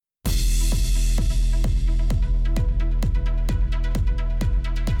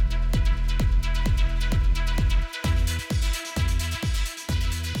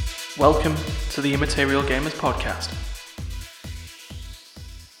Welcome to the Immaterial Gamers Podcast.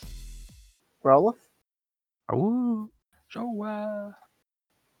 Growler? Ooh. So,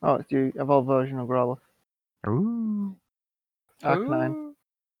 Oh, it's the evolved version of Growler. Ooh. Arcanine.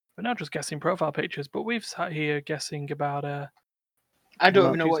 We're not just guessing profile pictures, but we've sat here guessing about I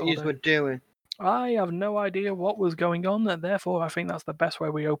don't even emojis know what all you day. were doing. I have no idea what was going on, and therefore I think that's the best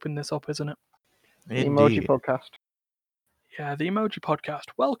way we open this up, isn't it? The Emoji Indeed. Podcast. Yeah, the Emoji Podcast.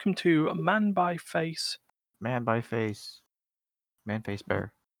 Welcome to Man by Face. Man by face. Man face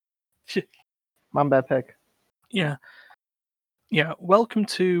bear. Man Bear Pig. Yeah. Yeah, welcome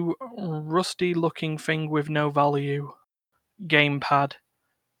to rusty looking thing with no value, gamepad,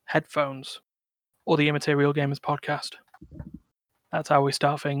 headphones, or the Immaterial Gamers Podcast. That's how we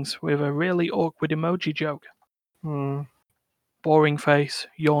start things, with a really awkward emoji joke. Boring face,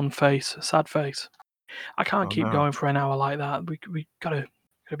 yawn face, sad face. I can't keep going for an hour like that. We gotta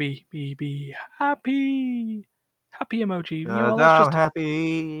be happy. Happy emoji. You know, let's I'm just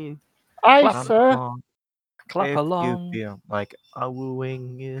happy. Aye, Clap. sir. clap if along. you feel like a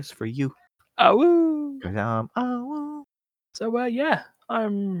wooing is for you. Oh, 'Cause I'm a woo. so yeah,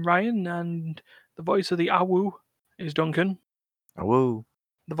 I'm Ryan, and the voice of the awoo is Duncan. A woo.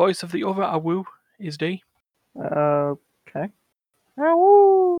 The voice of the other awoo is D. Okay.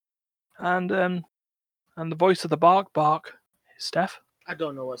 Woo. And the voice of the bark is Steph. I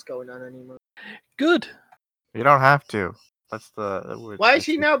don't know what's going on anymore. Good. You don't have to. That's the word. Why has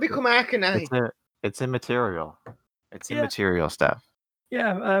he now become Arcanine? It's immaterial. It's Yeah. immaterial stuff.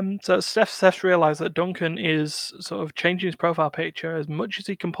 Yeah, so Steph's realised that Duncan is sort of changing his profile picture as much as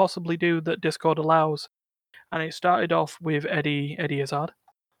he can possibly do that Discord allows. And it started off with Eddie Izzard.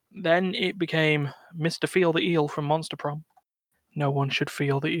 Then it became Mr. Feel the Eel from Monster Prom. No one should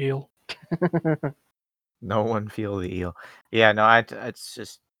feel the eel. No one feel the eel. Yeah, no, it's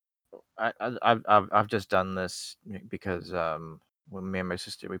just I've just done this because when me and my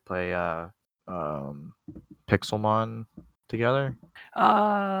sister we play Pixelmon together.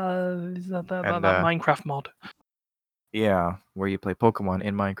 Is that And, Minecraft mod? Yeah, where you play Pokemon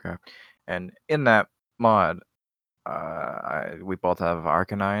in Minecraft, and in that mod, we both have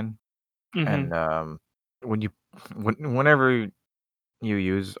Arcanine, Mhm. and whenever you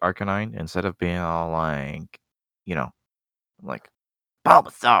use Arcanine, instead of being all like, like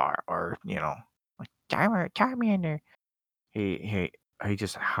Bulbasaur or like Charmander, he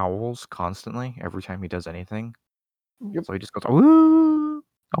just howls constantly every time he does anything. Yep. So he just goes woo,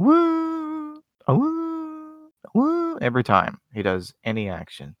 woo, woo, woo every time he does any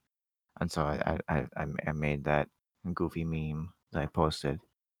action. And so I made that goofy meme that I posted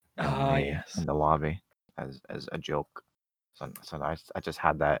in Yes. the lobby as a joke. So I just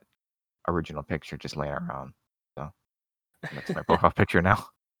had that original picture just laying around. So that's my profile picture now.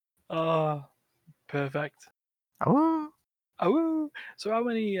 Oh, perfect. Woo. Oh, so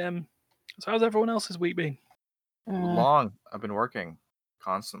how's everyone else's week been? Long. I've been working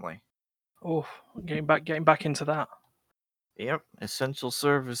constantly. Oh, getting back into that. Yep. Essential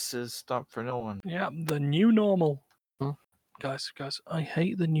services stop for no one. Yeah, the new normal. Hmm. Guys, I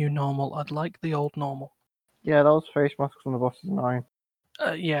hate the new normal. I'd like the old normal. Yeah, those face masks on the bus is annoying.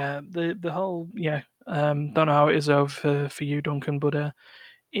 Yeah, the whole don't know how it is over for you, Duncan, but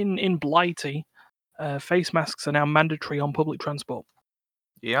in Blighty, face masks are now mandatory on public transport.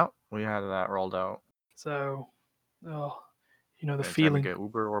 Yep. We had that rolled out. So, the Anytime feeling. you get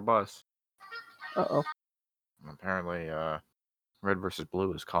Uber or bus. Uh-oh. Apparently, Red versus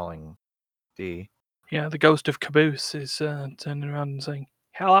Blue is calling D. Yeah, the ghost of Caboose is turning around and saying,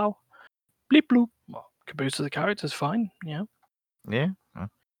 "Hello, bleep bloop." Well, Caboose as a character's fine, yeah. Yeah.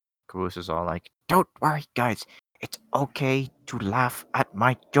 Caboose is all like, "Don't worry, guys. It's okay to laugh at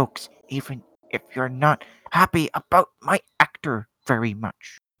my jokes, even if you're not happy about my actor very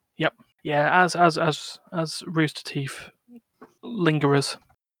much." Yeah, as Rooster Teeth lingerers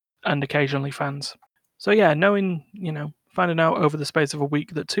and occasionally fans. So yeah, finding out over the space of a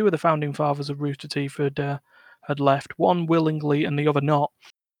week that two of the founding fathers of Rooster Teeth had left, one willingly and the other not.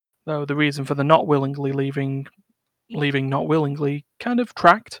 Though the reason for the not willingly leaving not willingly kind of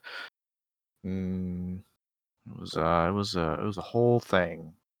tracked. It was a whole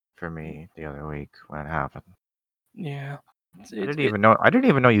thing for me the other week when it happened. Yeah, I didn't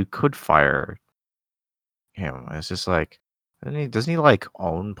even know you could fire him. It's just like, doesn't he like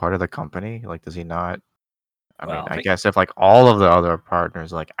own part of the company? Like, does he not? I mean, I guess if like all of the other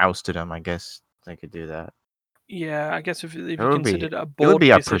partners like ousted him, I guess they could do that. Yeah, I guess if you It would be considered a it would board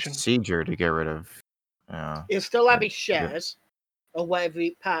be a decision. procedure to get rid of. He'll still have his shares or whatever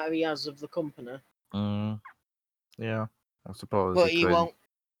part he has of the company, Yeah, I suppose but he could.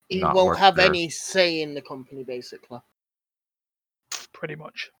 He not won't work have there. any say in the company, basically. Pretty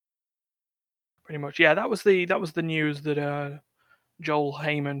much. Yeah, that was the news that Joel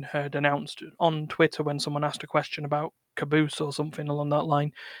Heyman had announced on Twitter when someone asked a question about Caboose or something along that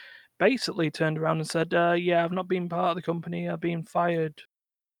line. Basically turned around and said, yeah, I've not been part of the company, I've been fired,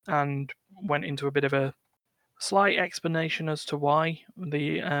 and went into a bit of a slight explanation as to why.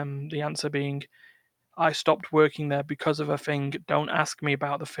 The answer being, I stopped working there because of a thing, don't ask me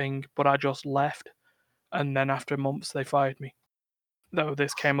about the thing, but I just left, and then after months they fired me. Though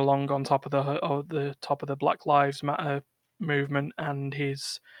this came along on top of the Black Lives Matter movement, and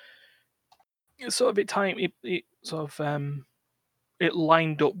his sort of it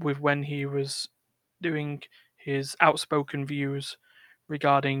lined up with when he was doing his outspoken views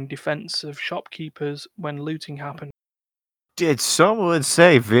regarding defense of shopkeepers when looting happened. Did someone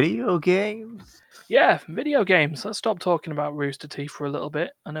say video games? Yeah, video games. Let's stop talking about Rooster Teeth for a little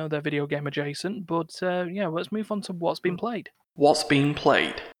bit. I know they're video game adjacent, but yeah, let's move on to what's been played. What's been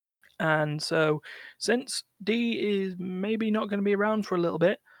played? And so, since D is maybe not going to be around for a little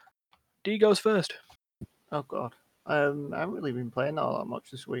bit, D goes first. Oh god. I haven't really been playing all that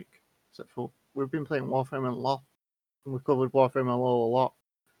much this week, except for we've been playing Warframe and LoL. And we've covered Warframe and LoL a lot.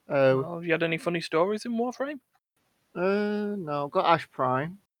 Well, have you had any funny stories in Warframe? No, I've got Ash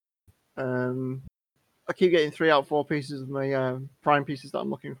Prime. I keep getting 3 out of 4 pieces of my Prime pieces that I'm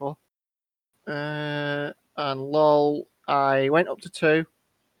looking for. And LoL, I went up to 2.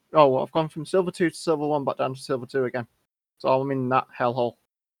 Oh, well, I've gone from Silver 2 to Silver 1, back down to Silver 2 again. So I'm in that hellhole.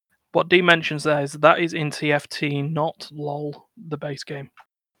 What D mentions there is that is in TFT, not LOL, the base game.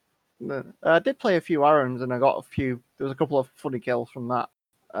 I did play a few errands, and I got a few. There was a couple of funny kills from that.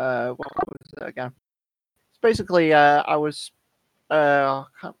 What was it again? It's basically, I was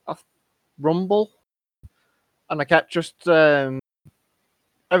Rumble, and I kept just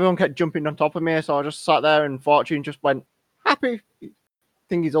everyone kept jumping on top of me, so I just sat there, and Fortune just went happy.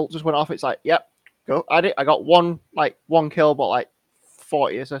 Thingy's ult just went off. It's like, yep, go. I got one kill, but like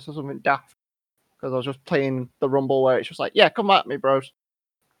 40 assists or something daft, because I was just playing the Rumble where it's just like, yeah, come at me, bros.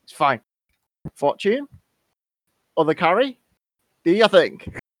 It's fine. Fortune, other carry, do your thing.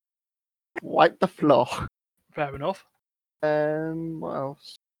 Wipe the floor. Fair enough. What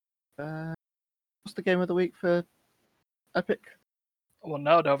else? What's the game of the week for Epic? Well,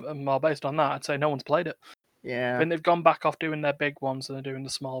 no, well, based on that, I'd say no one's played it. I Yeah, think they've gone back off doing their big ones and they're doing the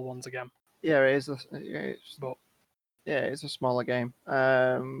small ones again. yeah, it is. But It's a smaller game.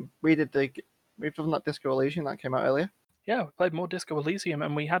 We've done that Disco Elysium that came out earlier. yeah, we played more Disco Elysium,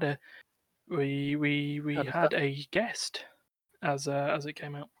 and we had a had a guest as it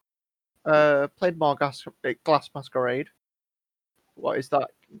came out. Played more Glass Masquerade. What is that?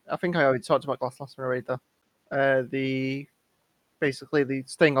 I think I already talked about Glass Masquerade though. Basically the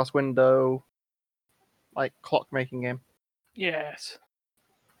stained glass window, like clock making game. Yes.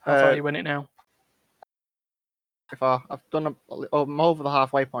 How far are you in it now? I've done I'm over the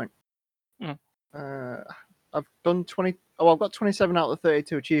halfway point. Mm. I've done 20. Oh, I've got 27 out of the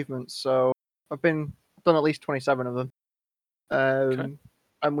 32 achievements, so I've done at least 27 of them. Okay.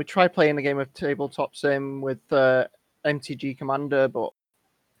 And we tried playing a game of tabletop sim with MTG Commander, but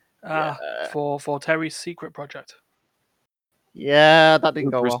for Terry's secret project. yeah, that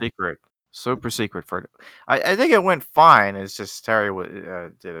didn't go Super well. secret. Super secret for. I think it went fine. It's just Terry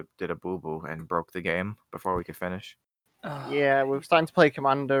did a boo boo and broke the game before we could finish. Yeah, we were starting to play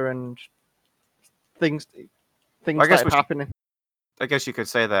Commander and things Well, I guess started happening. I guess you could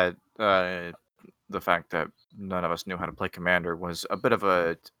say that the fact that none of us knew how to play Commander was a bit of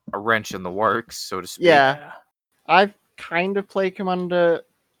a wrench in the works, so to speak. Yeah. I've kind of played Commander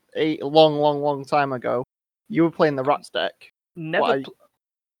a long time ago. You were playing the Rats deck.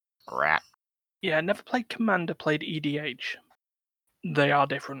 Rat. Yeah, never played Commander, played EDH. They are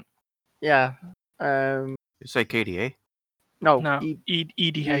different. Yeah. You say KDA? No.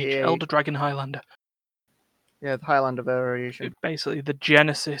 EDH, Elder Dragon Highlander. Yeah, the Highlander variation. Basically, the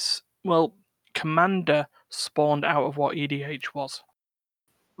genesis. Well, Commander spawned out of what EDH was.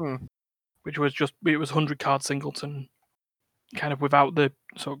 Which was it was 100 card singleton, kind of without the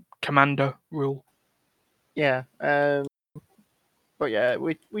sort of Commander rule. Yeah. But yeah,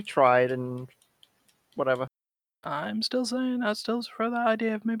 we tried and whatever. I'm still saying I'd still throw that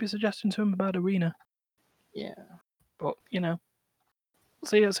idea of maybe suggesting to him about Arena. Yeah. But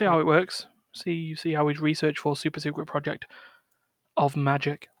see how it works. See how his research for super secret project of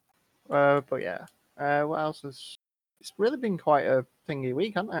magic. But yeah. What else is? It's really been quite a thingy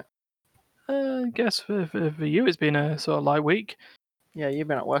week, hasn't it? I guess for you it's been a sort of light week. Yeah, you've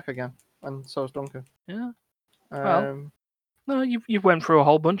been at work again, and so's Duncan. Yeah. Well, No, you've went through a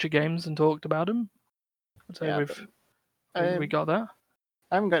whole bunch of games and talked about them. I'd say we got that.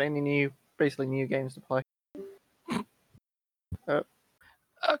 I haven't got any basically new games to play.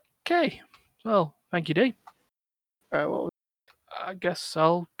 Okay. Well, thank you, D. What was... I guess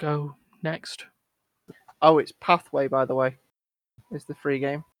I'll go next. Oh, it's Pathway, by the way. It's the free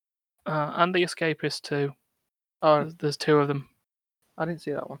game. And The Escapist too. Oh, There's two of them. I didn't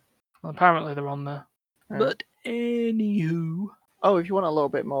see that one. Well, apparently they're on there. Yeah. But anywho. Oh, if you want a little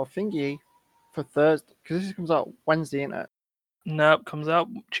bit more thingy for Thursday, because this comes out Wednesday, isn't it? Nope, comes out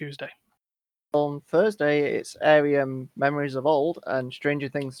Tuesday. On Thursday, it's Area Memories of Old and Stranger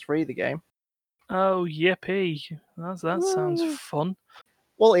Things 3, the game. Oh, yippee. That sounds fun.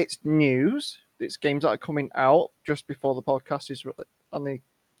 Well, it's news. It's games that are coming out just before the podcast is only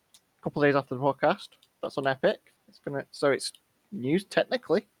a couple of days after the podcast. That's on Epic. So it's news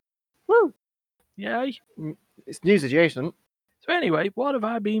technically. Woo! Yay. It's news adjacent. So anyway, what have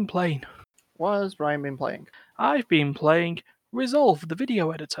I been playing? What has Brian been playing? I've been playing Resolve, the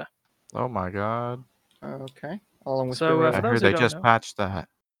video editor. Oh my god. Okay. Along with So, I for those heard who they don't just know, patched that.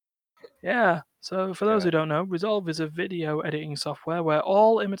 yeah. So for those who don't know, Resolve is a video editing software where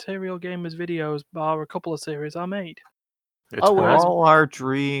all Immaterial Gamers videos, bar a couple of series, are made. It's Oh, where whereas- all our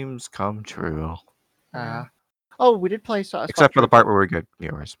dreams come true. Oh, we did play Satisfactory. Except for the part where we get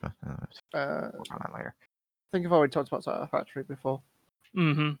viewers, but Uh, we'll on that later. I think I've already talked about Satisfactory before.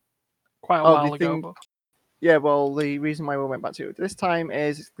 Mm-hmm. Quite a Oh, while the ago. thing- But... Yeah, well, the reason why we went back to it this time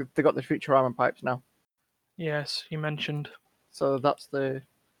is they got the Futurama pipes now. Yes, you mentioned. So that's the...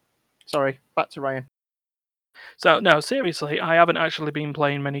 Sorry, back to Ryan. So, no, seriously, I haven't actually been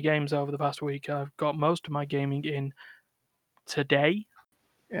playing many games over the past week. I've got most of my gaming in today.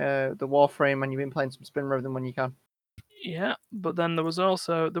 The Warframe, and you've been playing some Spin Rhythm when you can. Yeah, but then there's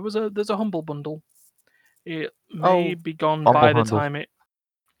a Humble Bundle. It may be gone Humble by the Bundle. time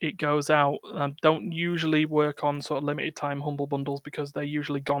it goes out. I don't usually work on sort of limited time Humble Bundles because they're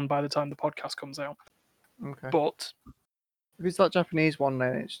usually gone by the time the podcast comes out. Okay. But If it's that Japanese one,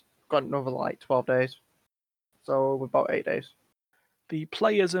 then it's got another 12 days. So about 8 days. the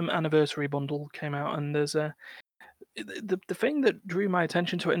Playerism Anniversary Bundle came out, and there's the thing that drew my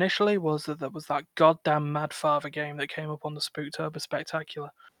attention to it initially was that there was that goddamn Mad Father game that came up on the Spooktober Spectacular.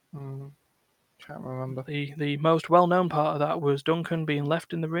 Can't remember. The most well-known part of that was Duncan being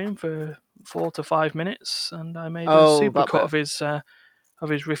left in the room for 4 to 5 minutes, and I made a super cut of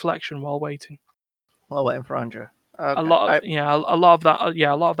his reflection while waiting. While waiting for Andrew. Okay. A lot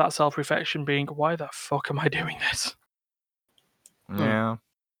of that self-reflection being, why the fuck am I doing this? Yeah,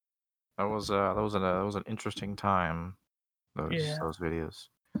 that was an interesting time. Those videos.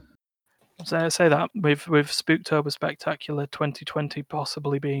 So I say that with Spooktober Spectacular 2020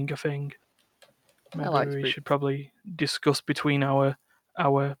 possibly being a thing. Maybe we should probably discuss between our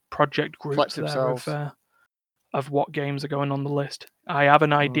project groups there of what games are going on the list. I have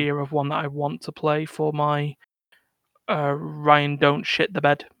an idea of one that I want to play for my Ryan Don't Shit the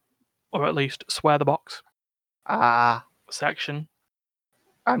Bed, or at least Swear the Box section.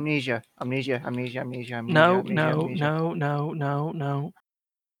 Amnesia. No.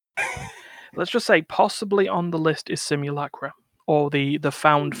 Let's just say possibly on the list is Simulacra or the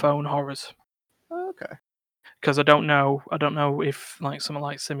Found Phone Horrors. Okay. Because I don't know if like something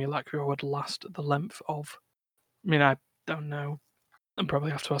like Simulacra would last the length of. I mean, I don't know. I'd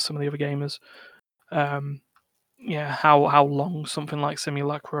probably have to ask some of the other gamers. How long something like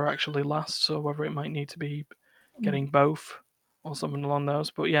Simulacra actually lasts, or whether it might need to be getting both or something along those.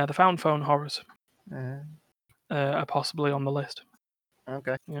 But yeah, the Found Phone Horrors are possibly on the list.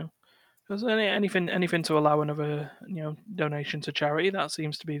 Okay. Yeah. Because anything to allow another donation to charity, that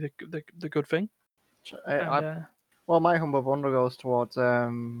seems to be the good thing. Well, my humble bundle goes towards I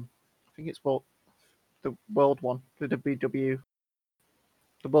think it's the world one, the WW,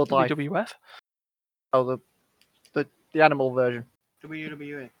 the World Life. WWF. Oh, the animal version.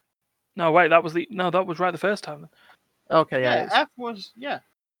 WWE. No, wait, that was right the first time. Okay, Yeah, F was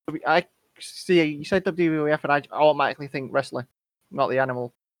I see. You said WWF, and I automatically think wrestling, not the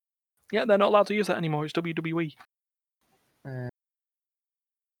animal. Yeah, they're not allowed to use that anymore. It's WWE.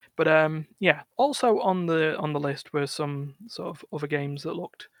 But yeah. Also on the list were some sort of other games that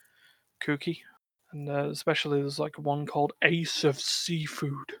looked kooky, and especially there's like one called Ace of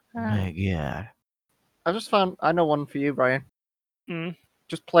Seafood. Yeah. I just found. I know one for you, Brian. Mm.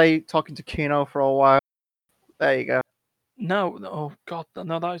 Just play talking to Kino for a while. There you go. No, oh god,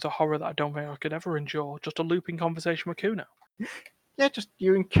 no, that is a horror that I don't think I could ever endure. Just a looping conversation with Kuno. Yeah, just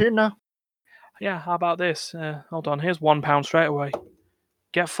you and Kino. Yeah, how about this? Hold on, here's £1 straight away.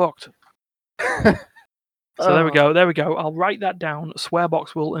 Get fucked. So there we go. There we go. I'll write that down.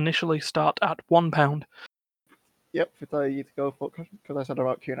 Swearbox will initially start at £1. Yep, for you to go for because I said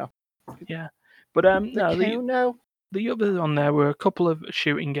about Q now. Yeah, but no, Q now. the others on there were a couple of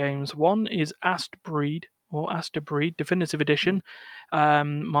shooting games. One is Astbreed Definitive Edition.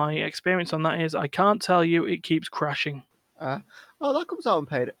 My experience on that is I can't tell you, it keeps crashing. That comes out and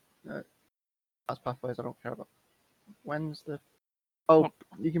paid. That's Pathways I don't care about. When's the? Oh,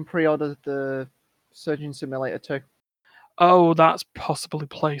 you can pre-order the Surgeon Simulator 2. Oh, that's possibly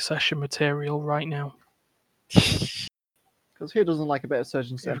play session material right now. Because who doesn't like a bit of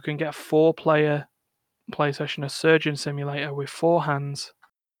Surgeon If Sim? you can get a 4-player play session, a Surgeon Simulator with 4 hands.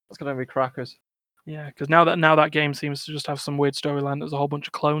 That's gonna be crackers. Yeah, because now that game seems to just have some weird storyline. There's a whole bunch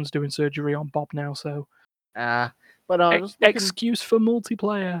of clones doing surgery on Bob now, so But no, just looking... excuse for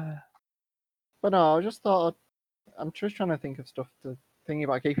multiplayer. But no, I just thought I'm just trying to think of stuff to think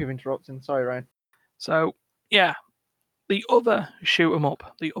about. I keep you interrupting. Sorry, Ryan. So yeah, the other shoot 'em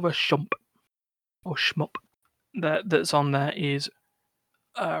up, the other shump or shmup that's on there is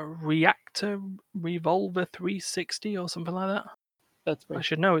Reactor Revolver 360 or something like that. That's me. I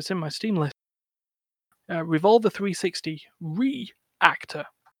should know. It's in my Steam list. Revolver 360 Reactor.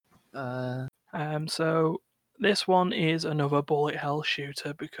 So this one is another bullet hell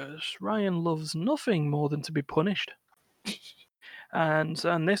shooter because Ryan loves nothing more than to be punished. and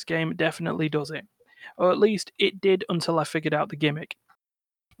this game definitely does it. Or at least it did until I figured out the gimmick.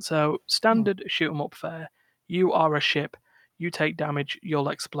 So, standard shoot 'em up fare. You are a ship. You take damage, you'll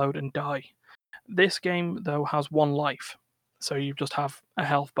explode and die. This game, though, has 1 life. So you just have a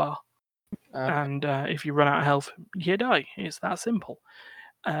health bar. And if you run out of health, you die. It's that simple.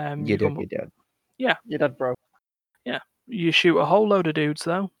 You're dead. Yeah. You're dead, bro. Yeah. You shoot a whole load of dudes,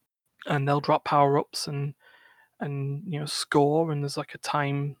 though, and they'll drop power-ups and score, and there's like a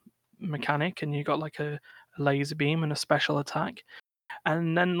time mechanic, and you got like a laser beam and a special attack.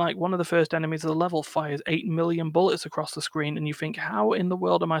 And then like one of the first enemies of the level fires 8 million bullets across the screen, and you think, how in the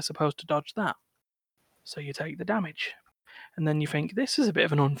world am I supposed to dodge that? So you take the damage. And then you think, this is a bit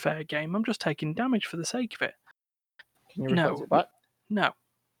of an unfair game. I'm just taking damage for the sake of it. Can you reflect it back? No.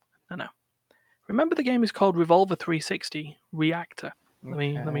 Remember, the game is called Revolver 360 Reactor. Let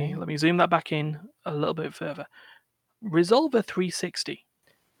me zoom that back in a little bit further. Revolver 360.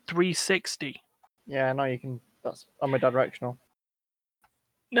 360. Yeah, I know you can. That's omnidirectional.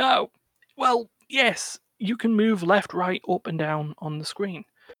 No. Well, yes, you can move left, right, up, and down on the screen.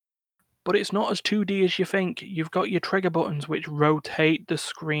 But it's not as 2D as you think. You've got your trigger buttons which rotate the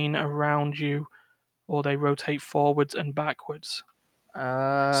screen around you, or they rotate forwards and backwards.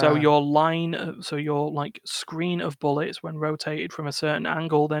 So your like screen of bullets, when rotated from a certain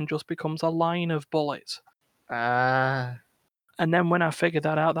angle, then just becomes a line of bullets. And then when I figured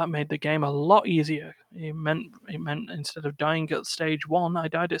that out, that made the game a lot easier. It meant instead of dying at stage 1, I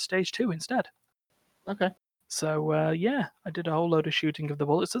died at stage 2 instead. Okay. So I did a whole load of shooting of the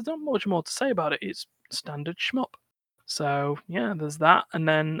bullets. There's not much more to say about it. It's standard shmup. So yeah, there's that. And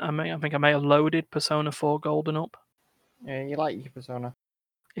then I think I may have loaded Persona 4 Golden up. Yeah, you like your Persona.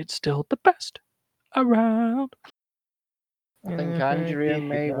 It's still the best around. I think Andrea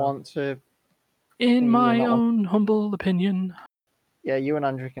may want to. In my own humble opinion. Yeah, you and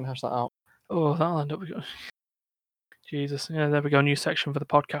Andrea can hash that out. Oh, that'll end up. Jesus. Yeah, there we go. New section for the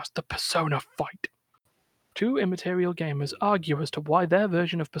podcast. The Persona fight. 2 Immaterial gamers argue as to why their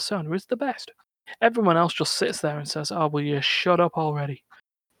version of Persona is the best. Everyone else just sits there and says, "Oh, will you shut up already?"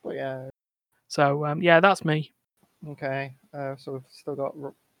 But yeah. So yeah, that's me. Okay. So we've still got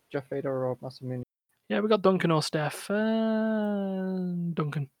Jeff Vader or Massamune. Yeah, we got Duncan or Steph.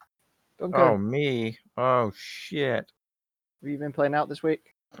 Duncan. Oh, me. Oh, shit. Have you been playing out this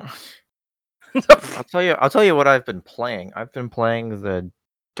week? I'll tell you what I've been playing. I've been playing the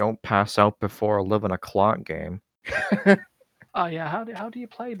Don't Pass Out Before 11 o'clock game. Oh yeah, how do you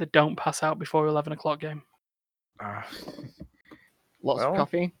play the Don't Pass Out Before 11 o'clock game? Lots of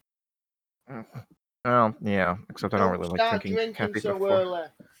coffee. Well, yeah, except I don't really like drinking coffee so before. early.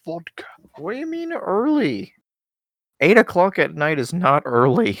 Vodka. What do you mean early? 8 o'clock at night is not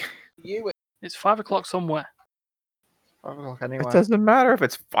early. It's 5 o'clock somewhere. 5 o'clock anyway. It doesn't matter if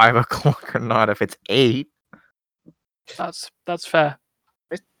it's 5 o'clock or not. If it's 8, that's fair.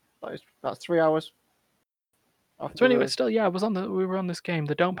 That's 3 hours. So anyway, still, yeah, we were on this game,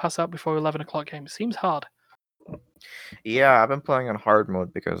 the Don't Pass Out Before 11 o'clock game. It seems hard. Yeah, I've been playing on hard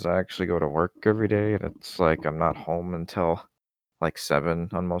mode because I actually go to work every day, and it's like I'm not home until like 7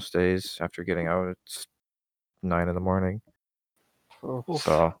 on most days. After getting out, it's 9 in the morning. Oof.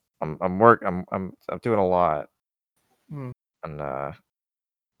 So I'm doing a lot, and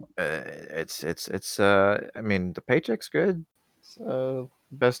It's I mean the paycheck's good. It's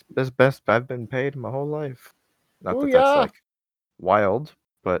best I've been paid my whole life. Not Oh that that's yeah, like wild,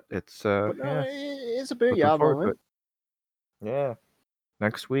 but it's but no, yeah, it's a booyah looking forward to moment. it. Yeah,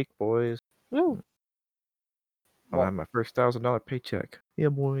 next week, boys, Ooh. I'll What? have my first $1,000 paycheck. Yeah,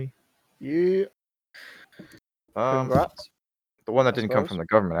 boy. Yeah. Um, Congrats. the one that I didn't come suppose. from the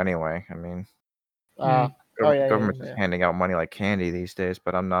government anyway. I mean, Oh yeah, government's just yeah. handing out money like candy these days,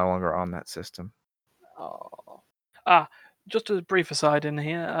 but I'm no longer on that system. Oh. Just a brief aside in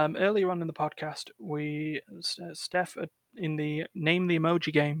here. Earlier on in the podcast, Steph, in the Name the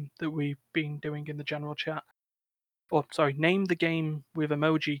Emoji game that we've been doing in the general chat, or sorry, Name the Game with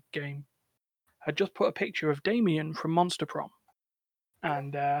Emoji game, had just put a picture of Damien from Monster Prom,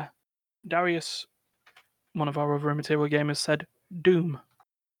 and Darius, one of our other Immaterial gamers, said Doom.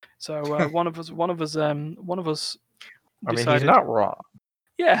 So one of us I mean, he's decided, not wrong.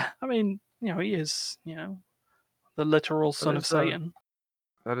 yeah, I mean, he is, the literal son of is, Satan.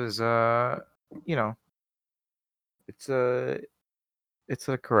 That is you know, it's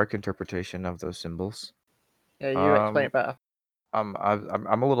a correct interpretation of those symbols. Yeah, you explain it better. I'm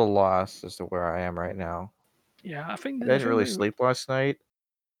a little lost as to where I am right now. Yeah, I think I didn't really we- sleep last night.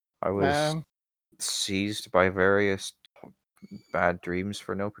 I was seized by various bad dreams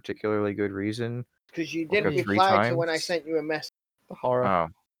for no particularly good reason. Because you Woke up didn't 3 reply to when I times. sent you a message. The horror. Oh,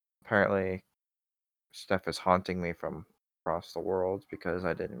 apparently Steph is haunting me from across the world because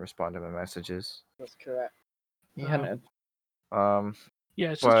I didn't respond to my messages. That's correct. He hinted.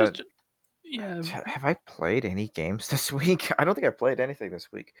 yeah, it's but just yeah. have I played any games this week? I don't think I played anything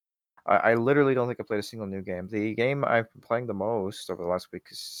this week. I literally don't think I played a single new game. The game I've been playing the most over the last week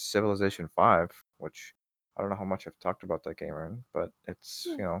is Civilization 5, which I don't know how much I've talked about that game, but it's,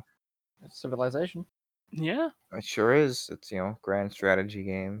 It's Civilization. Yeah, it sure is. It's, grand strategy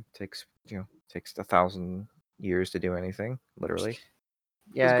game. Takes 1,000 years to do anything, literally. it's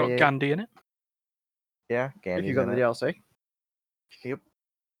Yeah, got yeah. Gandhi in it. Yeah, If Gandhi's you got in the it. DLC. Yep.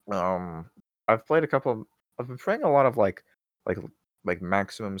 I've played I've been playing a lot of like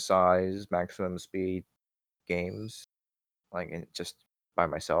maximum size, maximum speed games, just by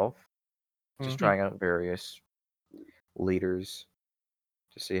myself, just Mhm. trying out various leaders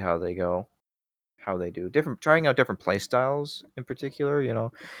to see how they go, how they do. Trying out different play styles in particular.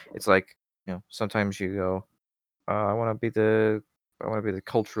 It's like sometimes you go, I want to be the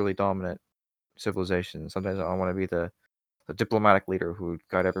culturally dominant civilization. Sometimes I want to be the diplomatic leader who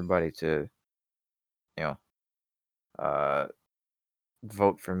got everybody to you know uh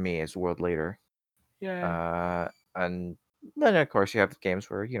vote for me as world leader. Yeah, And then of course you have games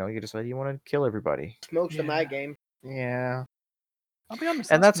where you decide you want to kill everybody, Most of my Yeah. game. Yeah. I'll be honest.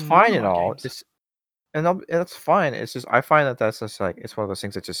 and That's that's none fine of and my all. games. That's fine. It's just I find that that's just like it's one of those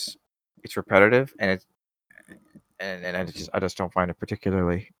things that just it's repetitive and I just don't find it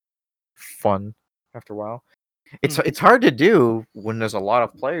particularly fun after a while. It's hard to do when there's a lot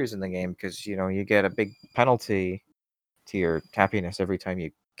of players in the game because you get a big penalty to your happiness every time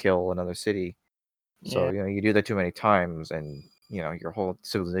you kill another city. So you do that too many times, and your whole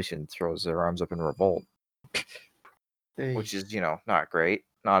civilization throws their arms up in revolt, which is not great,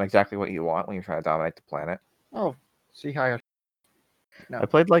 not exactly what you want when you're trying to dominate the planet. Oh, see how. No. I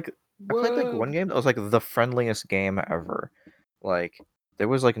played one game that was like the friendliest game ever. Like there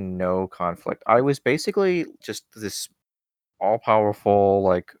was like no conflict. I was basically just this all powerful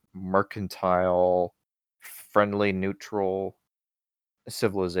like mercantile, friendly, neutral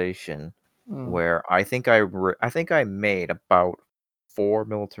civilization where I think I made about 4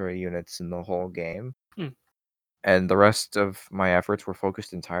 military units in the whole game, and the rest of my efforts were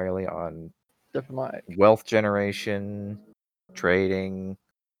focused entirely on Diplomatic. wealth generation, trading,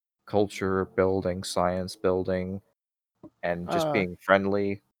 culture building, science building, and just being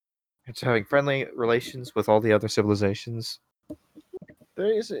friendly. It's having friendly relations with all the other civilizations.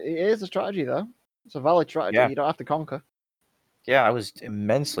 It is a strategy though. It's a valid strategy. Yeah. You don't have to conquer. Yeah, I was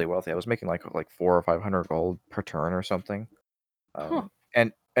immensely wealthy. I was making like 400 or 500 gold per turn or something.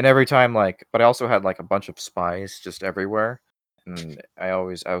 And every time but I also had like a bunch of spies just everywhere, and I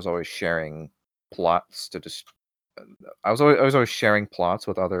was always sharing plots to just I was always sharing plots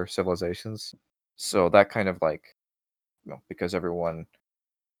with other civilizations. So that kind of because everyone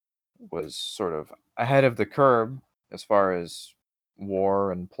was sort of ahead of the curve as far as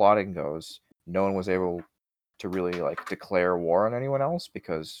war and plotting goes, no one was able to really declare war on anyone else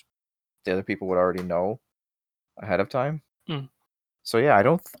because the other people would already know ahead of time. So yeah,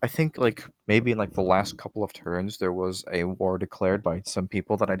 I think maybe in the last couple of turns there was a war declared by some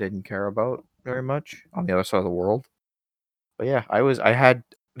people that I didn't care about very much on the other side of the world. But yeah, I had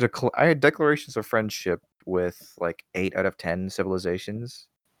I had declarations of friendship with like 8 out of 10 civilizations.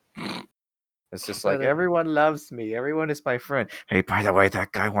 It's just like everyone loves me. Everyone is my friend. Hey, by the way,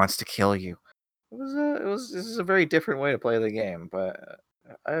 that guy wants to kill you. This is a very different way to play the game, but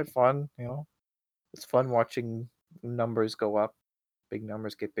I had fun. It's fun watching numbers go up. Big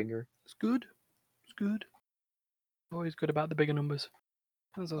numbers get bigger. It's good. It's good. Always good about the bigger numbers.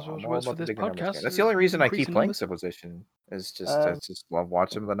 That's I'm what all works for about the this bigger numbers. podcast. That's the only reason I keep increasing playing numbers. Civilization. Is just I just love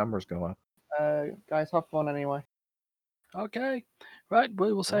watching the numbers go up. Guys, have fun anyway. Okay, right.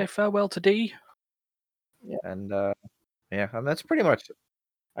 We will say farewell to D. Yeah. And and that's pretty much.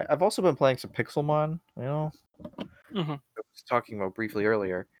 I've also been playing some Pixelmon. Mm-hmm. I was talking about briefly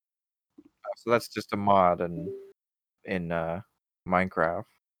earlier. So that's just a mod in Minecraft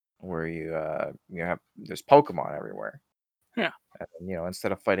where you have there's Pokemon everywhere. Yeah. And,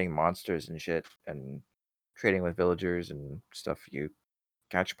 instead of fighting monsters and shit and trading with villagers and stuff, you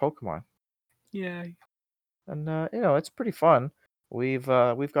catch Pokemon. Yay. And it's pretty fun. We've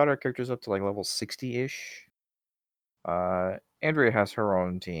got our characters up to like level 60-ish. Andrea has her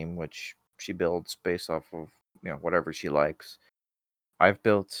own team, which she builds based off of whatever she likes. I've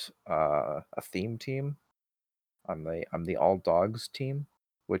built a theme team. I'm the all dogs team,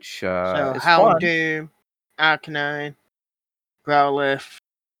 which So is fun. Houndoom, Arcanine, Growlithe,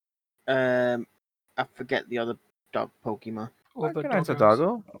 I forget the other dog Pokemon. Arcanine's a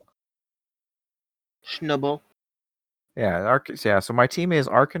doggo. Snubble. Yeah, so my team is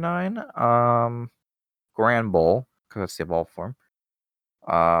Arcanine, Granbull, because that's the evolved form.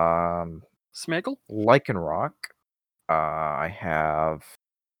 Smeagol? Lycanroc. I have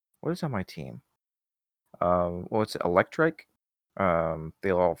what is on my team? It's Electric, the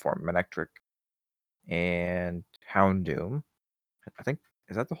evolved form, Manectric, and Houndoom. I think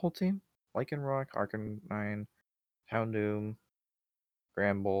is that the whole team? Lycanroc, Arcanine, Houndoom,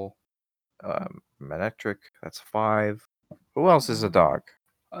 Granbull, Manectric. That's 5. Who else is a dog?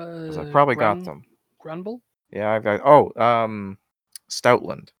 Because I probably got them. Granbull? Yeah, I've got.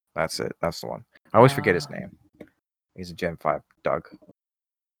 Stoutland. That's it. That's the one. I always forget his name. He's a Gen 5 dog.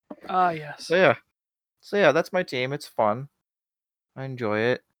 Yes. So yeah, that's my team. It's fun. I enjoy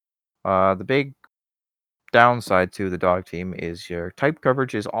it. The big downside to the dog team is your type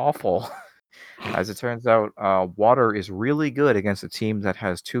coverage is awful. As it turns out, water is really good against a team that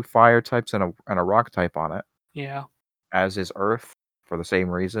has 2 fire types and a rock type on it. Yeah. As is earth for the same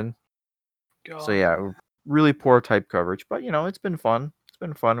reason. God. So yeah, really poor type coverage, but it's been fun. It's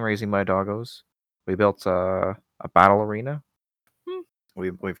been fun raising my doggos. We built a battle arena.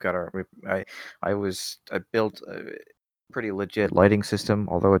 We've got I built a pretty legit lighting system,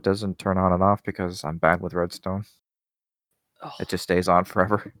 although it doesn't turn on and off because I'm bad with redstone. It just stays on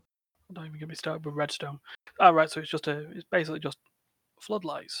forever. Don't even get me started with redstone. Oh right, so it's basically just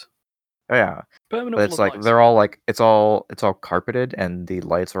floodlights. Oh, yeah. Permanent But it's floodlights. like they're all like it's all carpeted and the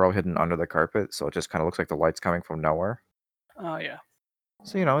lights are all hidden under the carpet, so it just kind of looks like the lights coming from nowhere. Oh yeah.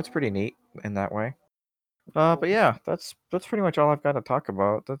 So it's pretty neat in that way. But yeah, that's pretty much all I've got to talk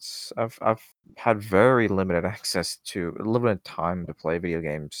about. I've had very limited access to limited time to play video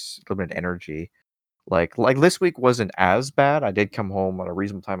games, limited energy. Like this week wasn't as bad. I did come home at a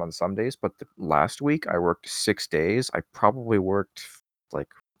reasonable time on some days, but last week I worked 6 days. I probably worked like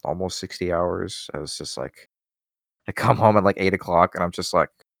almost 60 hours. I was just like, I come home at like 8 o'clock and I'm just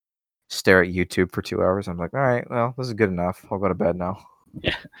like stare at YouTube for 2 hours. I'm like, all right, well, this is good enough. I'll go to bed now.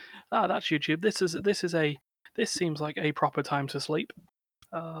 Yeah. That's YouTube. This seems like a proper time to sleep.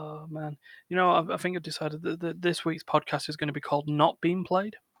 Oh man. I think I've decided that this week's podcast is going to be called Not Being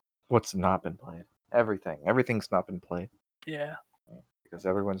Played. What's not been played? Everything. Everything's not been played. Yeah. Because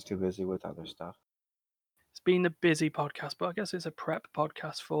everyone's too busy with other stuff. It's been a busy podcast, but I guess it's a prep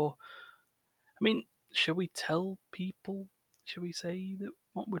podcast for. I mean, should we tell people? Should we say that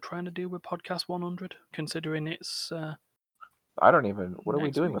what we're trying to do with podcast 100, considering it's? I don't even. What are we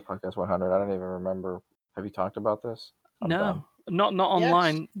next doing week? with podcast 100? I don't even remember. Have you talked about this? No, not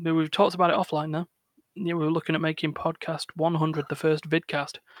online. We've talked about it offline though. Yeah, we were looking at making podcast 100 the first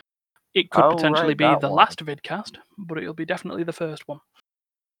vidcast. It could potentially be the last vidcast, but it'll be definitely the first one.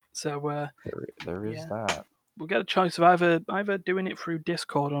 So there is that. We'll get a choice of either doing it through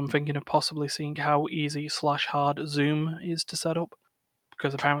Discord, or I'm thinking of possibly seeing how easy/hard Zoom is to set up,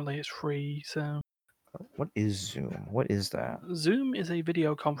 because apparently it's free. So what is Zoom? What is that? Zoom is a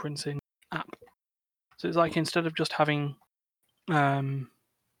video conferencing app. So it's like instead of just having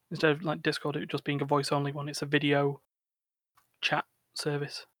instead of like Discord, it just being a voice only one, it's a video chat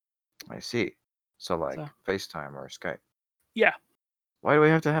service. I see. So FaceTime or Skype. Yeah. Why do we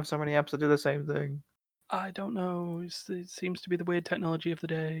have to have so many apps to do the same thing? I don't know. It seems to be the weird technology of the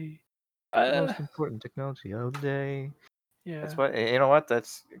day. Most important technology of the day. Yeah. That's what you know. What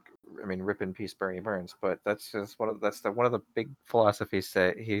that's, I mean, rip in peace, Bernie Burns. But that's just one of the big philosophies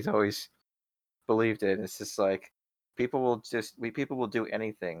that he's always believed in. It's just like people will do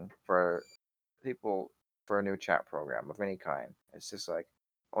anything for a new chat program of any kind. It's just like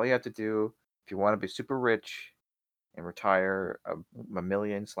all you have to do if you want to be super rich and retire a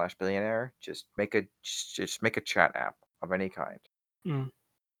million/billionaire, just make a chat app of any kind.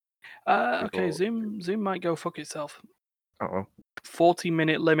 Okay, People. Zoom might go fuck itself. Oh,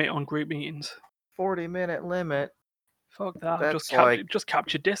 40-minute limit on group meetings. 40-minute limit. Fuck that. That's Just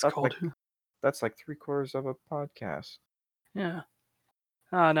capture Discord. That's like 3/4 of a podcast. Yeah.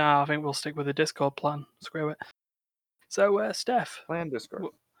 Oh, no, I think we'll stick with the Discord plan. Screw it. So, Steph, Plan Discord.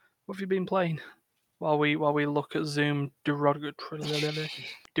 what have you been playing while we look at Zoom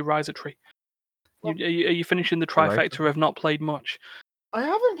derisatory? Well, Are you finishing the Right. trifecta of not played much? I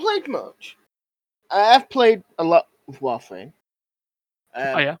haven't played much. I have played a lot of Warframe.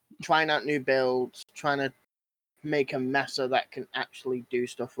 Oh yeah. Trying out new builds, trying to make a mesa that can actually do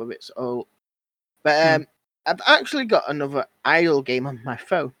stuff with its own. But I've actually got another idle game on my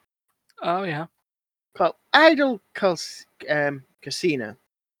phone Oh yeah. called Idle Casino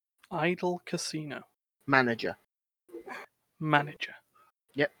Idle Casino Manager.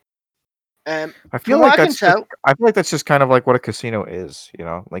 Yep. I feel from like what I can that's tell, I feel like that's just kind of like what a casino is, you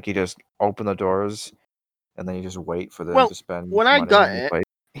know? Like you just open the doors and then you just wait for them well, to spend when I money got on your it, plate.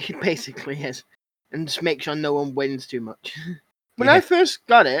 it basically is, and just make sure no one wins too much. When Yeah. I first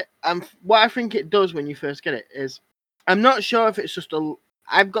got it, what I think it does when you first get it is, I'm not sure if it's just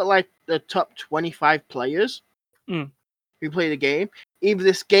I've got like the top 25 players Mm. who play the game. Either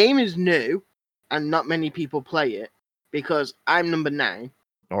this game is new and not many people play it because I'm number 9.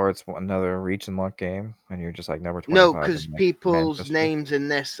 Or it's another region lock game and you're just like number 25. No, because in, like, people's Manchester. names in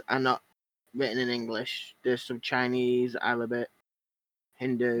this are not written in English. There's some Chinese, Arabic,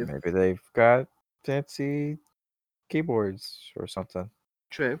 Hindu. Maybe they've got fancy keyboards or something.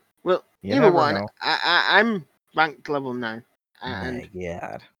 True. Well, You either never one, know. I'm ranked level 9. My And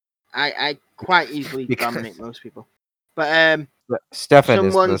God. I quite easily Because- dominate most people. But Stefan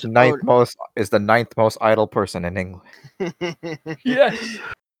is someone's the ninth most idle person in England. Yes.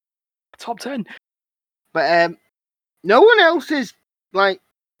 Top 10. but no one else's like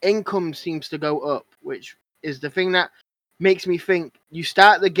income seems to go up, which is the thing that makes me think you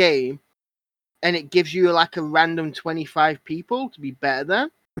start the game and it gives you like a random 25 people to be better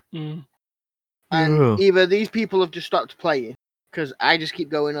than. Mm. And Yeah. either these people have just stopped playing because I just keep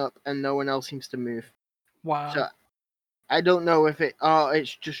going up and no one else seems to move. Wow. So I don't know if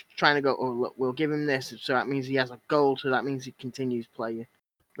it's just trying to go, oh, look, we'll give him this. So that means he has a goal. So that means he continues playing.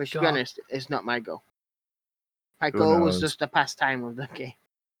 Which, to be God. honest, is not my goal. My Who goal was knows? just a pastime of the game.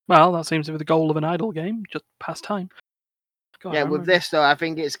 Well, that seems to be the goal of an idle game. Just pass time. God, Yeah, I with remember- this, though, I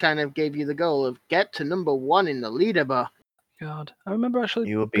think it's kind of gave you the goal of get to number 1 in the leaderboard. God, I remember actually.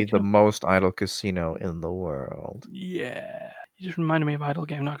 You will be picking the up- most idle casino in the world. Yeah, you just reminded me of idle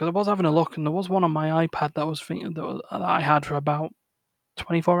game now because I was having a look and there was one on my iPad that was thinking that I had for about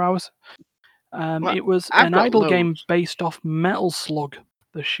 24 hours. Well, it was I've an got idle game loads. based off Metal Slug,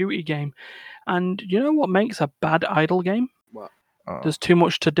 the shooty game. And you know what makes a bad idle game? What? There's too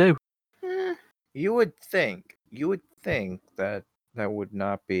much to do. You would think that would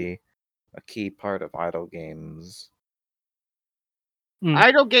not be a key part of idle games.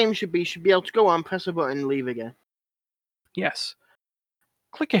 Idle games should be able to go on, press a button, and leave again. Yes,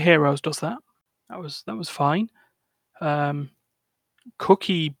 Clicker Heroes does that. That was fine.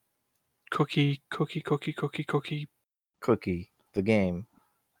 Cookie, the game.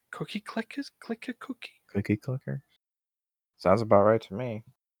 Cookie Clickers, Clicker Cookie, Cookie Clicker? Sounds about right to me.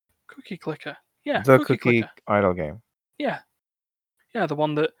 Cookie Clicker. Yeah, The Cookie cookie Clicker. idle game. Yeah, the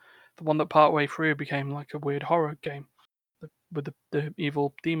one that partway through became like a weird horror game with the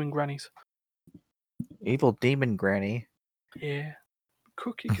evil demon grannies. Evil demon granny. Yeah.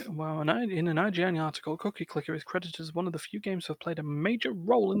 Well, in an IGN article, Cookie Clicker is credited as one of the few games that have played a major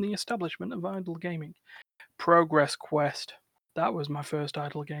role in the establishment of idle gaming. Progress Quest. That was my first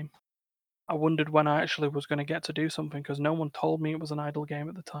idle game. I wondered when I actually was going to get to do something because no one told me it was an idle game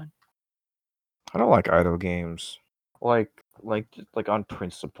at the time. I don't like idle games. Like on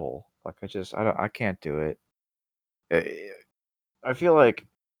principle. Like I can't do it. I feel like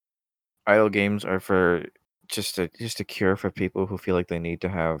idle games are for just a cure for people who feel like they need to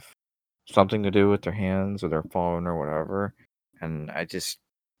have something to do with their hands or their phone or whatever. And I just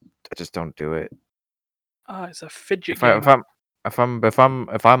don't do it. It's a fidget If game. If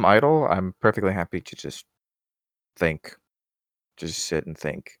I'm idle, I'm perfectly happy to just think, just sit and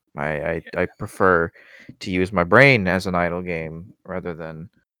think. I prefer to use my brain as an idle game rather than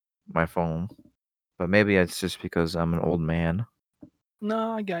my phone. But maybe it's just because I'm an old man.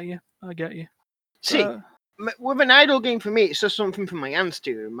 No, I get you. I get you. See, with an idle game for me, it's just something for my hands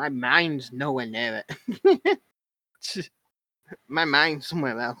to do. My mind's nowhere near it. My mind's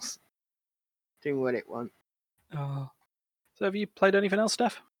somewhere else, doing what it wants. So have you played anything else,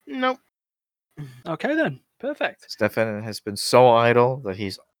 Steph? Nope. Okay then, perfect. Stefan has been so idle that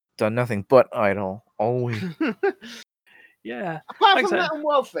he's done nothing but idle all week. Yeah. Apart Like I from said, that and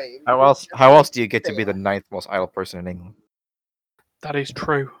Warframe. How else do you get to be the 9th most idle person in England? that is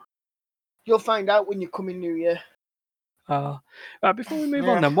true. You'll find out when you come in New Year. Before we move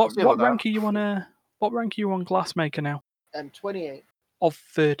Yeah, on, then, we'll what see about that. rank are you on? What rank are you on Glassmaker now? 28. Of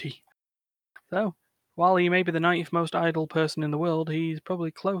 30. So, while he may be the 90th most idle person in the world, he's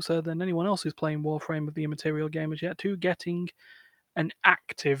probably closer than anyone else who's playing Warframe of the Immaterial gamers yet to getting an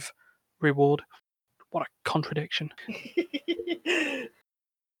active reward. What a contradiction.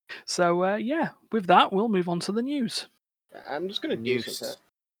 So, yeah, with that, we'll move on to the news. I'm just going to do News. something.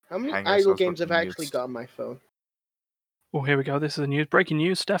 How many Hang idle ourselves with games have the I actually news. got on my phone? Oh, here we go. This is the news. Breaking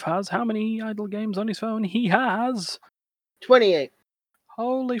news. Steph has how many idle games on his phone? He has 28.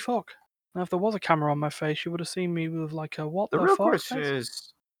 Holy fuck. Now, if there was a camera on my face, you would have seen me with like a what The the real fuck question face.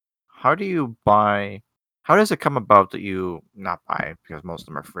 is, how does it come about that you not buy, because most of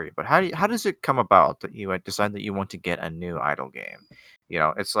them are free, but how does it come about that you decide that you want to get a new idle game?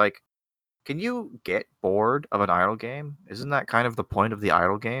 It's like, can you get bored of an idle game? Isn't that kind of the point of the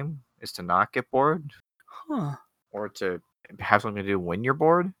idle game? Is to not get bored? Huh. Or to have something to do when you're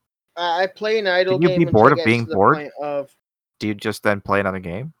bored? I play an idle Can you be game until bored it of gets being to the bored? point of... Do you just then play another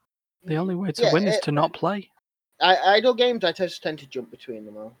game? The only way to win is to not play. Idle games, I just tend to jump between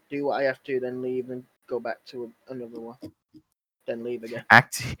them all. Do what I have to, then leave and go back to another one. Then leave again.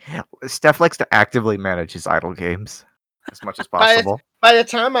 Steph likes to actively manage his idle games as much as By possible. the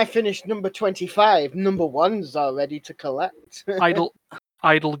time I finish number 25, number 1's are ready to collect.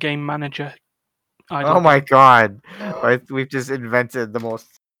 Idle game manager. Oh my Game. god! We've just invented the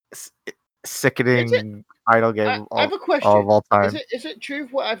most sickening idle game I have a of question. all time. Is it true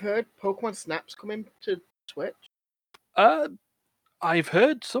what I've heard? Pokemon Snap's coming to Switch? I've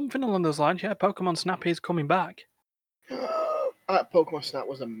heard something along those lines. Yeah, Pokemon Snap is coming back. Pokemon Snap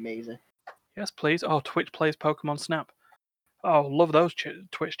was amazing. Yes, please. Oh, Twitch plays Pokemon Snap. Oh, love those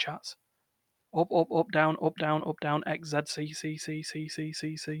Twitch chats. Up, down, X, Z, C, C, C, C, C,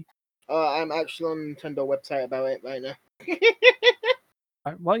 C, C. I'm actually on Nintendo website about it right now.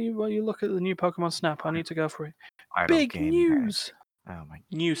 Right, while you look at the new Pokemon Snap, I need to go for it. Idle Big game news! Oh my.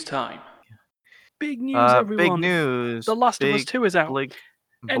 News time. Big news, everyone. Big news. The Last of Us 2 is out.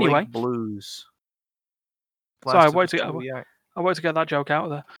 Anyway. Blues. Sorry, I Last of Us wanted 2, yeah. to get that joke out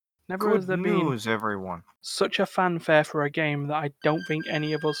of there. Never has Good there news, been everyone. such a fanfare for a game that I don't think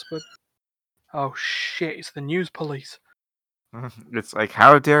any of us would. Oh shit! It's the news police. It's like,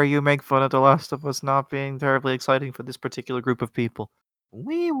 how dare you make fun of The Last of Us not being terribly exciting for this particular group of people?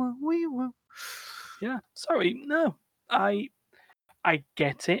 Wee woo. Yeah, sorry, no. I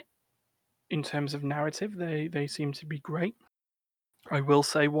get it. In terms of narrative, they seem to be great. I will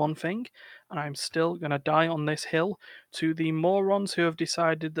say one thing, and I'm still going to die on this hill, to the morons who have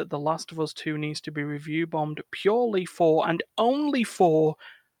decided that The Last of Us 2 needs to be review bombed purely for and only for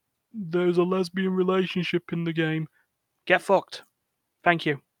there's a lesbian relationship in the game. Get fucked. Thank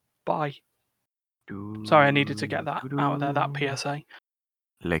you. Bye. Sorry, I needed to get that out of there, that PSA.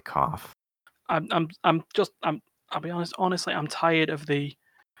 Lick off. I'll be honest, honestly, I'm tired of the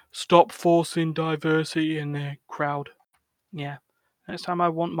stop forcing diversity in the crowd. Yeah. Next time I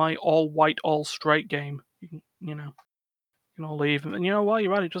want my all white, all straight game, you can all leave. And you know what?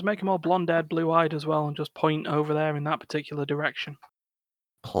 You're right. Just make them all blonde-haired, blue-eyed as well, and just point over there in that particular direction.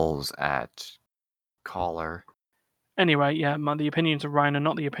 Pulls at collar. Anyway, yeah, the opinions of Ryan are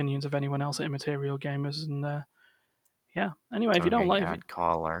not the opinions of anyone else at Immaterial Gamers, and yeah. Anyway, if you don't like it,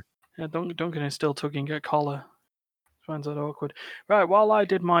 collar. Yeah, Duncan is still tugging at collar. Finds that awkward. Right, while I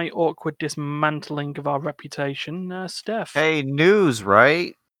did my awkward dismantling of our reputation, Steph. Hey, news,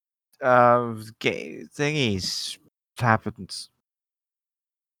 right? Thingies happens.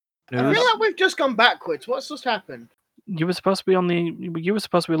 I News. feel like we've just gone backwards. What's just happened? You were supposed to be You were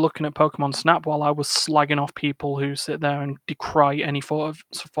supposed to be looking at Pokemon Snap while I was slagging off people who sit there and decry any form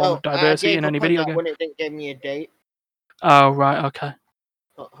of diversity in any video game. When it didn't give me a date. Oh right, okay.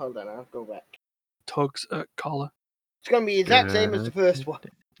 Oh, hold on, I'll go back. Tugs at collar. It's gonna be the exact same as the first one,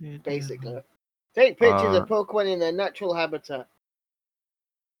 basically. Take pictures of Pokemon in their natural habitat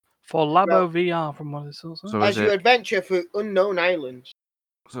For Labo VR, from what it says. So as you adventure through unknown islands.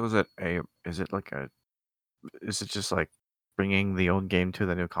 So is it just like bringing the old game to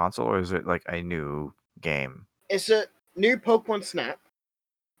the new console, or is it like a new game? It's a new Pokemon Snap,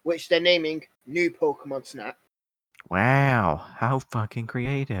 which they're naming New Pokemon Snap. Wow, how fucking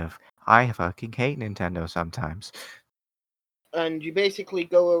creative. I fucking hate Nintendo sometimes. And you basically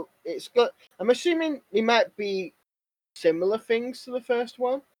go. It's got. I'm assuming it might be similar things to the first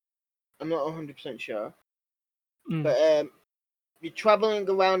one. I'm not 100% sure. But you're traveling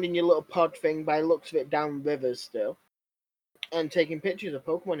around in your little pod thing by the looks of it down rivers still. And taking pictures of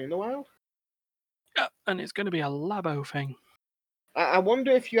Pokemon in the wild. Yeah, and it's going to be a Labo thing. I wonder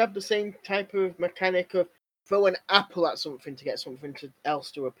if you have the same type of mechanic of throw an apple at something to get something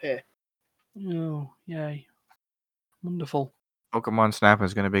else to appear. Oh, yay. Wonderful. Pokemon Snap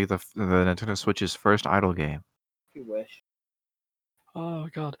is going to be the Nintendo Switch's first idle game. You wish. Oh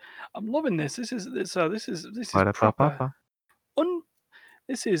god, I'm loving this. This is proper.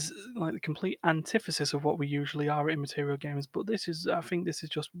 This is like the complete antithesis of what we usually are at Immaterial Gamers, but I think this is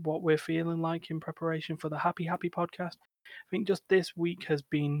just what we're feeling like in preparation for the Happy podcast. I think just this week has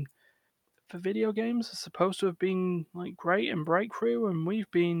been, for video games, it's supposed to have been like great and breakthrough, and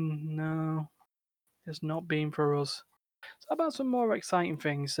no, it's not been for us. So how about some more exciting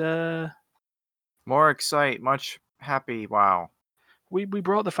things? Much happy, wow. We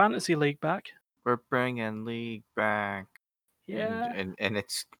brought the Fantasy League back. We're bringing League back. Yeah. And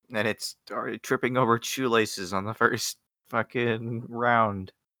it's started tripping over shoelaces on the first fucking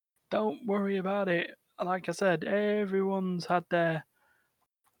round. Don't worry about it. Like I said, everyone's had their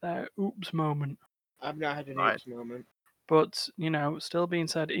oops moment. I've not had an oops moment. But, still being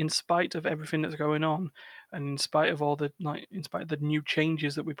said, in spite of everything that's going on, and in spite of the new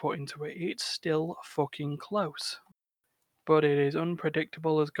changes that we put into it, it's still fucking close. But it is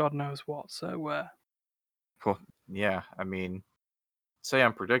unpredictable as God knows what. So, well, yeah, I mean, say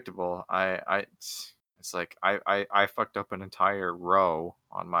unpredictable. It's like I fucked up an entire row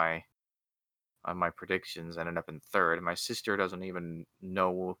on my predictions, ended up in third. And my sister doesn't even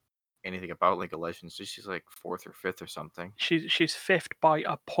know anything about League of Legends. So she's like fourth or fifth or something. She's fifth by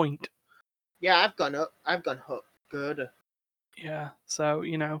a point. Yeah, I've gone up. I've gone up. Good. Yeah, so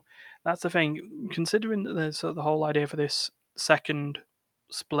that's the thing. Considering that the whole idea for this second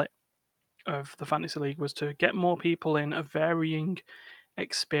split of the Fantasy League was to get more people in of varying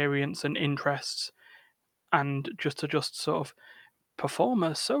experience and interests, and just sort of perform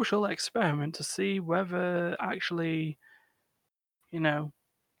a social experiment to see whether actually, to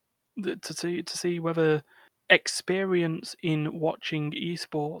see whether experience in watching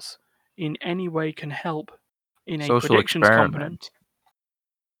esports in any way can help in a social predictions component.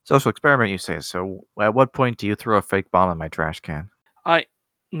 Social experiment, you say. So, at what point do you throw a fake bomb in my trash can?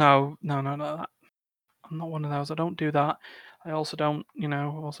 No. I'm not one of those. I don't do that. I also don't,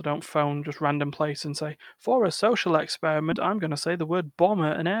 phone just random place and say, for a social experiment, I'm going to say the word bomb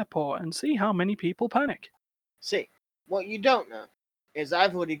at an airport and see how many people panic. See, what you don't know is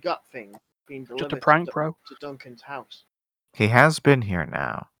I've already got things being delivered Just a prank, bro. to Duncan's house. He has been here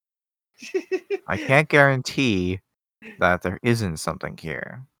now. I can't guarantee that there isn't something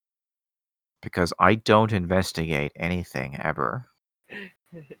here. Because I don't investigate anything ever.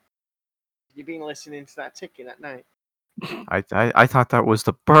 You've been listening to that ticking at night. I thought that was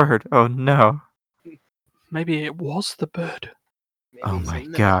the bird. Oh no. Maybe it was the bird. Maybe oh my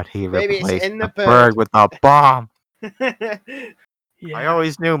god, he replaced the bird with a bomb. Yeah. I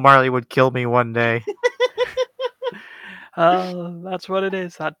always knew Marley would kill me one day. That's what it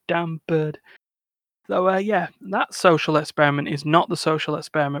is, that damn bird. So yeah, that social experiment is not the social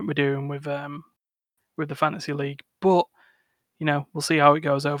experiment we're doing with the Fantasy League, but we'll see how it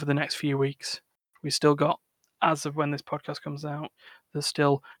goes over the next few weeks. We still got, as of when this podcast comes out, there's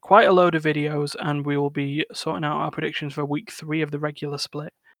still quite a load of videos, and we will be sorting out our predictions for week 3 of the regular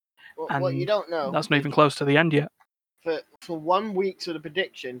split. And what you don't know, that's not even close to the end yet. For 1 week to the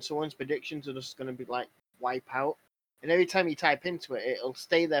prediction, someone's predictions are just going to be like wipe out, and every time you type into it, it'll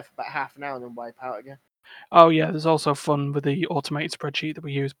stay there for about half an hour and then wipe out again. Oh yeah, there's also fun with the automated spreadsheet that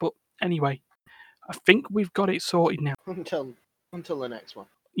we use. But anyway, I think we've got it sorted now. Until the next one.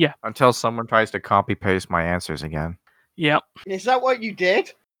 Yeah. Until someone tries to copy paste my answers again. Yep. Is that what you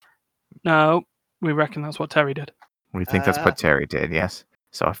did? No, we reckon that's what Terry did. We think that's what Terry did, yes.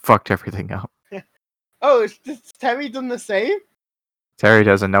 So I fucked everything up. Oh, has Terry done the same? Terry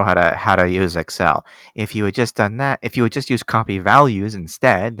doesn't know how to use Excel. If you had just done that, if you had just used copy values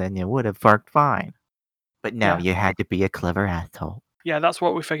instead, then you would have worked fine. But no, you had to be a clever asshole. Yeah, that's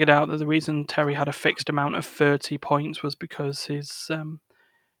what we figured out. That the reason Terry had a fixed amount of 30 points was because his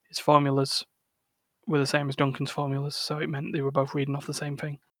formulas were the same as Duncan's formulas, so it meant they were both reading off the same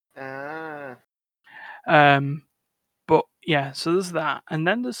thing. Ah. But yeah, so there's that, and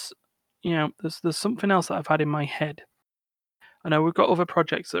then there's something else that I've had in my head. I know we've got other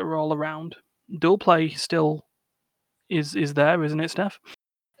projects that are all around. Dual play still is there, isn't it, Steph?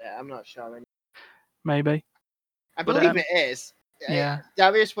 Yeah, I'm not sure. Maybe. I But, believe it is. yeah.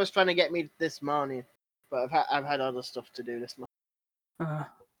 Darius was trying to get me this morning, but I've had other stuff to do this morning.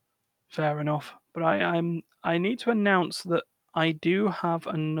 Fair enough. But I need to announce that I do have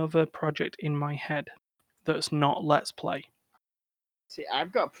another project in my head that's not Let's Play. See,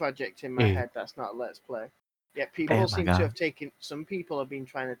 I've got a project in my head that's not Let's Play. Yet people seem to have taken. Some people have been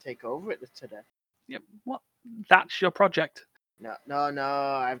trying to take over it today. Yep. What? That's your project? No.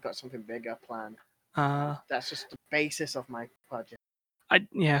 I've got something bigger planned. That's just the basis of my project.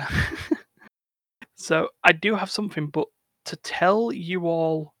 Yeah. So I do have something, but to tell you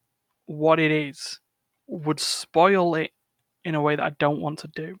all what it is would spoil it in a way that I don't want to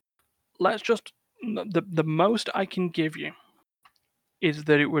do. Let's just the most I can give you is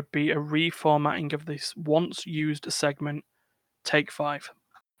that it would be a reformatting of this once used segment, Take 5.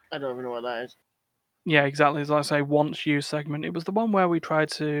 I don't even know what that is. Yeah, exactly. As I say, once used segment. It was the one where we tried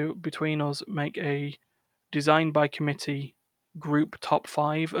to, between us, make a designed by committee group top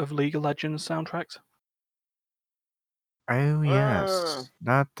 5 of League of Legends soundtracks. Oh yes,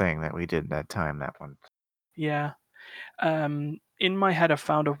 that thing that we did that time. That one. Yeah. In my head, I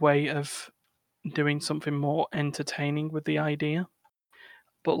found a way of doing something more entertaining with the idea.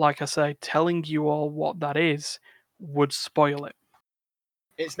 But like I say, telling you all what that is would spoil it.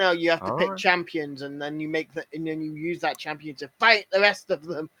 It's now you have to pick champions, and then you use that champion to fight the rest of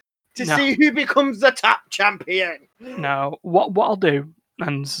them to see who becomes the top champion. No, what I'll do,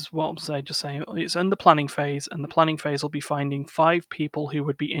 and this is what I'll say, just saying, it's in the planning phase, and the planning phase will be finding 5 people who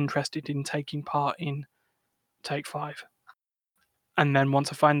would be interested in taking part in Take 5. And then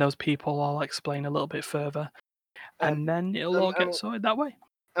once I find those people, I'll explain a little bit further. And then it'll all get sorted that way.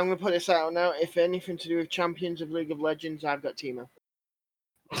 I'm going to put this out now. If anything to do with champions of League of Legends, I've got Timo.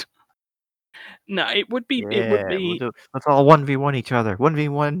 No, it would be. Let's all 1v1 each other.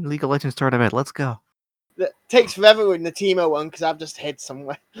 1v1 League of Legends tournament. Let's go. It takes forever in the Timo one because I've just hid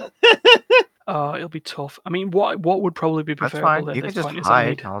somewhere. It'll be tough. I mean, what would probably be preferable? That's fine. At You this can just point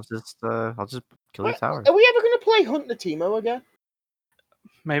hide. I'll just kill your tower. Are we ever going to play Hunt the Timo again?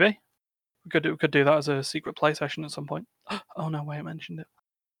 Maybe. We could do that as a secret play session at some point. Oh no, wait, I mentioned it.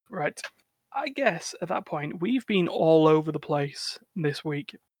 Right. I guess at that point we've been all over the place this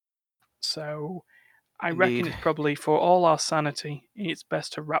week, so I reckon it's probably for all our sanity, it's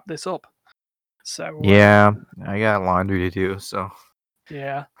best to wrap this up. So yeah, I got laundry to do. So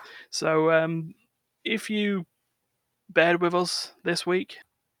yeah, so if you bear with us this week,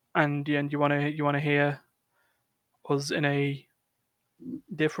 and you want to hear us in a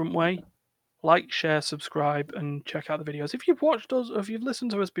different way, like, share, subscribe, and check out the videos. If you've watched us, or if you've listened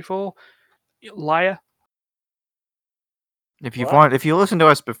to us before, liar. if you listened to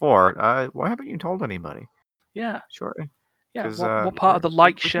us before, why haven't you told anybody? Yeah. Sure. Yeah. What part of the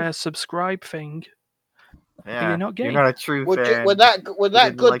like, share, subscribe thing? Yeah. You're not getting. You're not a true fan. Would that good?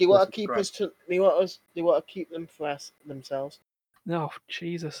 Like they want to keep us to. They want to keep them for themselves. No,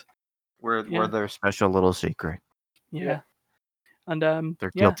 Jesus. We're their special little secret. Yeah. And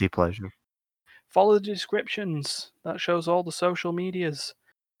their guilty pleasure. Follow the descriptions. That shows all the social medias.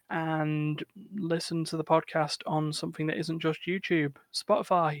 And listen to the podcast on something that isn't just YouTube,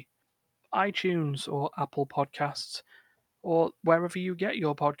 Spotify, iTunes, or Apple Podcasts, or wherever you get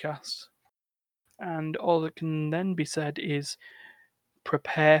your podcasts. And all that can then be said is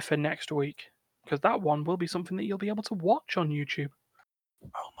prepare for next week, because that one will be something that you'll be able to watch on YouTube.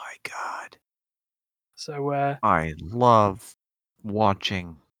 Oh my god. So I love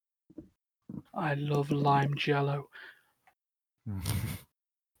watching. I love lime jello.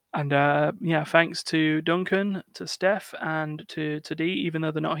 And thanks to Duncan, to Steph, and to Dee, even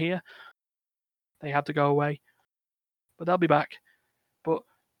though they're not here. They had to go away. But they'll be back. But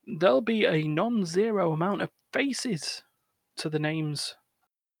there'll be a non-zero amount of faces to the names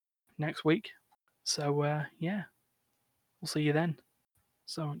next week. So we'll see you then.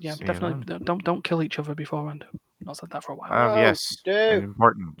 So yeah, definitely don't kill each other beforehand. Not said that for a while. Yes,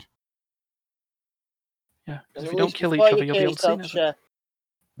 important. Yeah, because if you don't kill each other, you'll be able to see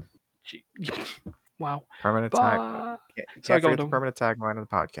it. Wow. Permanent tag. Can't forget the permanent tagline of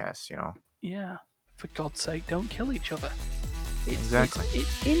the podcast, you know. Yeah. For God's sake, don't kill each other. Exactly.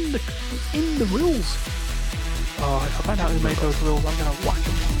 It's in the rules. Oh, if I find out who made those rules, I'm gonna whack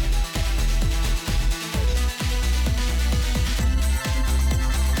him.